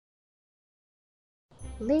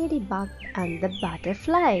Ladybug and the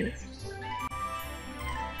Butterfly.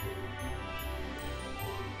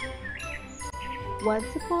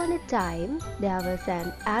 Once upon a time, there was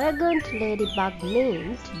an arrogant ladybug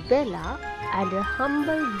named Bella and a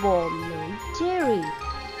humble worm named Jerry.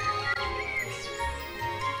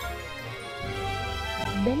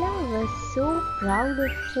 Bella was so proud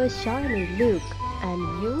of her shiny look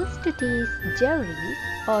and used to tease Jerry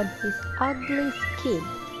on his ugly skin.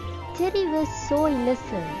 Jerry was so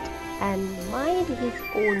innocent and minded his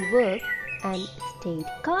own work and stayed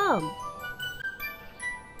calm.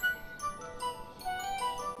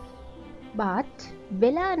 But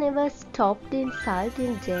Bella never stopped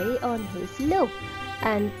insulting Jerry on his look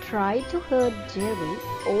and tried to hurt Jerry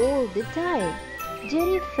all the time.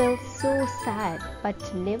 Jerry felt so sad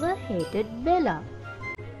but never hated Bella.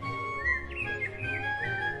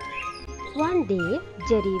 One day,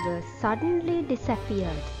 Jerry was suddenly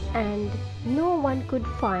disappeared and no one could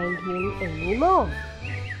find him anymore.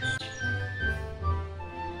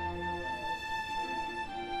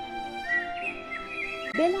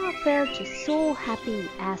 Bella felt so happy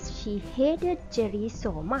as she hated Jerry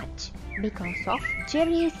so much because of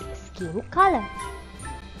Jerry's skin color.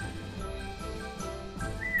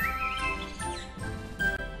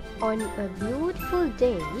 On a beautiful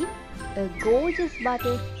day, a gorgeous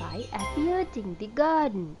butterfly appeared in the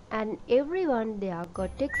garden and everyone there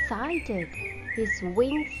got excited. His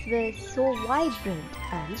wings were so vibrant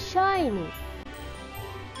and shiny.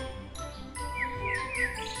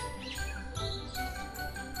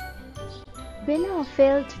 Bella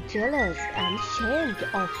felt jealous and ashamed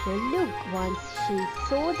of her look once she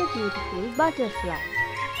saw the beautiful butterfly.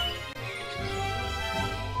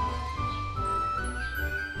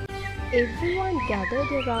 Everyone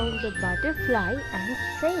gathered around the butterfly and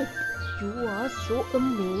said, "You are so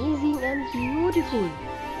amazing and beautiful.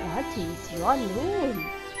 What is your name?"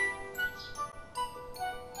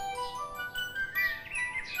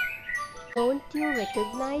 "Don't you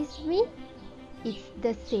recognize me? It's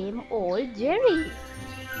the same old Jerry,"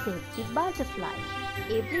 said the butterfly.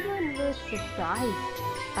 Everyone was surprised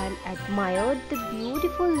and admired the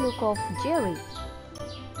beautiful look of Jerry.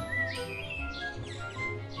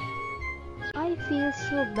 "I feel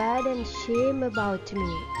so bad and shame about me.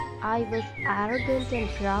 I was arrogant and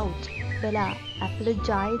proud," Bella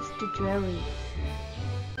apologized to Jerry.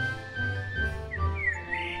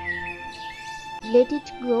 "Let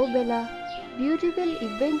it go, Bella. Beauty will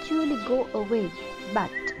eventually go away,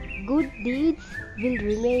 but good deeds will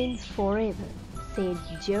remain forever," said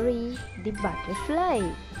Jerry the butterfly.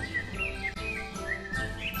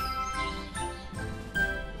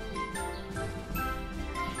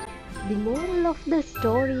 The moral of the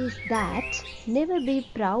story is that never be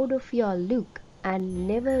proud of your look and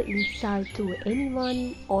never insult to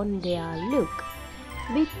anyone on their look.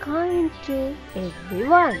 Be kind to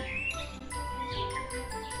everyone.